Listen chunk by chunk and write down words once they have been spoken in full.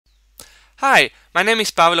Hi, my name is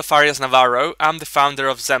Pablo Farias Navarro. I'm the founder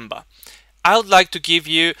of Zenva. I would like to give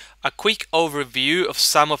you a quick overview of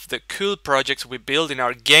some of the cool projects we build in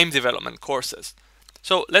our game development courses.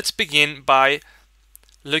 So let's begin by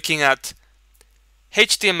looking at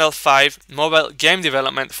HTML5 mobile game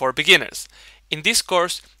development for beginners. In this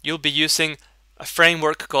course, you'll be using a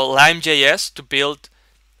framework called lime.js to build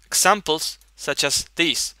examples such as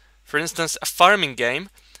these. For instance, a farming game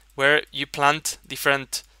where you plant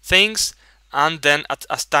different things, and then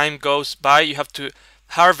as time goes by you have to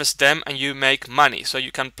harvest them and you make money. So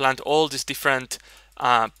you can plant all these different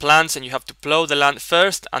plants, and you have to plow the land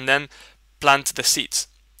first and then plant the seeds.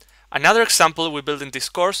 Another example we build in this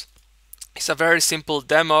course is a very simple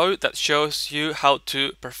demo that shows you how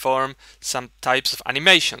to perform some types of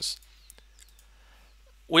animations.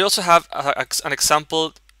 We also have an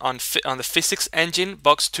example on the physics engine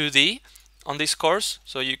Box2D on this course,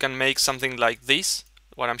 so you can make something like this,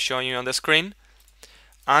 what I'm showing you on the screen.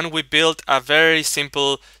 And we built a very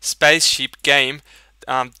simple spaceship game.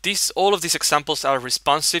 All of these examples are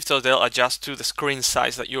responsive, so they'll adjust to the screen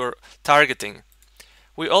size that you're targeting.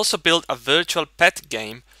 We also built a virtual pet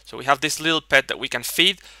game. So we have this little pet that we can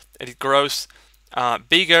feed, and it grows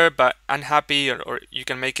bigger but unhappy, or you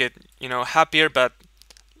can make it, happier but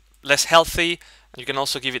less healthy. You can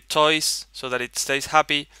also give it toys so that it stays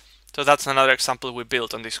happy. So that's another example we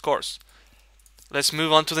built on this course. Let's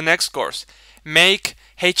move on to the next course. Make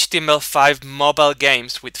HTML5 mobile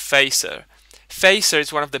games with Phaser. Phaser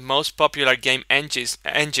is one of the most popular game engines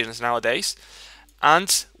nowadays.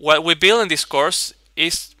 And what we build in this course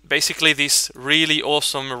is basically this really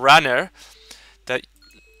awesome runner that,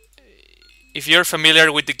 if you're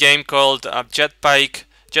familiar with the game called Jetpack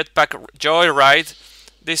Joyride,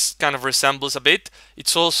 this kind of resembles a bit.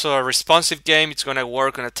 It's also a responsive game. It's going to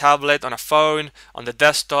work on a tablet, on a phone, on the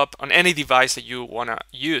desktop, on any device that you want to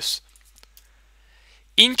use.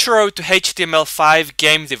 Intro to HTML5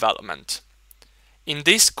 game development. In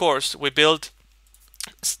this course, we build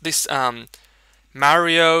this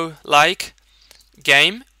Mario-like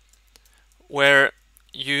game where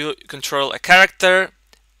you control a character.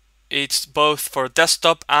 It's both for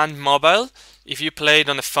desktop and mobile. If you play it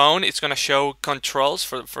on the phone, it's going to show controls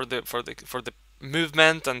for the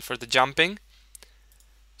movement and for the jumping.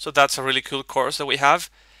 So that's a really cool course that we have.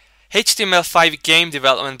 HTML5 game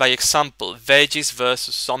development by example, veggies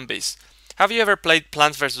versus zombies. Have you ever played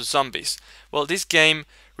Plants vs Zombies? Well, this game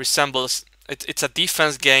resembles, it's a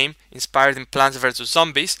defense game inspired in Plants vs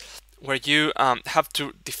Zombies, where you have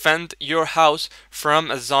to defend your house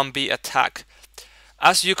from a zombie attack.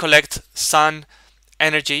 As you collect sun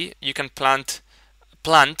energy, you can plant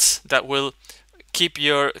plants that will keep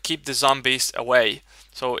the zombies away.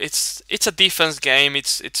 So it's a defense game.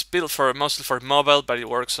 It's built mostly for mobile, but it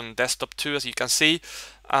works on desktop too, as you can see,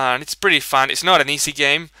 and it's pretty fun. It's not an easy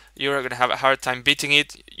game. You're gonna have a hard time beating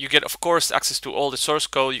it. You get, of course, access to all the source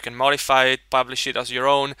code. You can modify it, publish it as your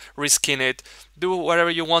own, reskin it, do whatever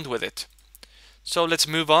you want with it. So let's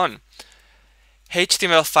move on.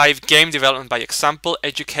 HTML5 game development by example,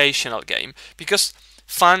 educational game, because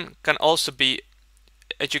fun can also be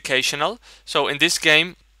educational. So in this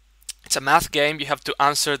game, it's a math game. You have to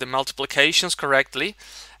answer the multiplications correctly,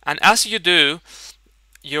 and as you do,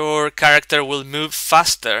 your character will move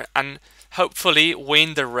faster and hopefully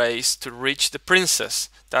win the race to reach the princess.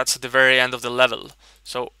 That's at the very end of the level.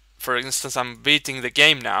 So for instance, I'm beating the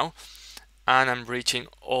game now and I'm reaching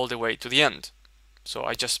all the way to the end. So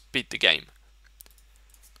I just beat the game.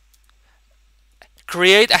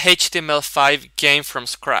 Create a HTML5 game from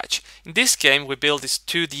scratch. In this game, we build this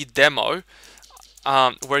 2D demo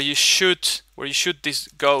where you shoot these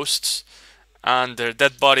ghosts, and their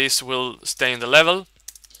dead bodies will stay in the level.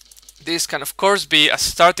 This can, of course, be a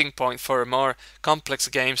starting point for more complex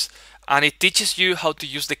games, and it teaches you how to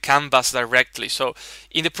use the canvas directly. So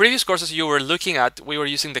in the previous courses you were looking at, we were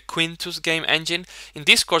using the Quintus game engine. In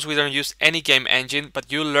this course we don't use any game engine,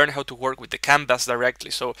 but you'll learn how to work with the canvas directly.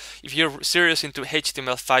 So if you're serious into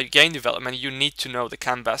HTML5 game development, you need to know the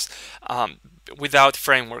canvas without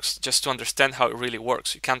frameworks, just to understand how it really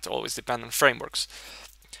works. You can't always depend on frameworks.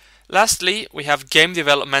 Lastly, we have game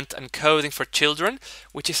development and coding for children,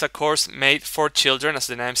 which is a course made for children, as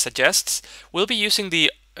the name suggests. We'll be using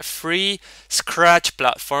the free Scratch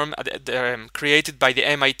platform created by the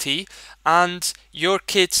MIT, and your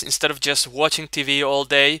kids, instead of just watching TV all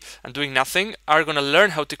day and doing nothing, are going to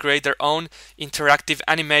learn how to create their own interactive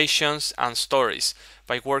animations and stories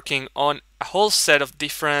by working on a whole set of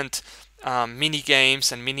different mini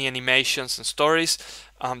games and mini animations and stories.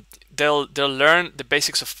 They'll learn the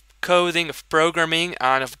basics of coding, of programming,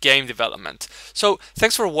 and of game development. So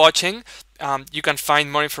thanks for watching. You can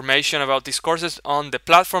find more information about these courses on the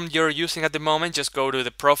platform you're using at the moment. Just go to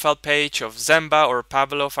the profile page of Zenva or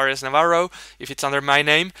Pablo Farias Navarro if it's under my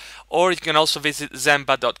name, or you can also visit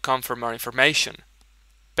zenva.com for more information.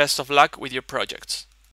 Best of luck with your projects.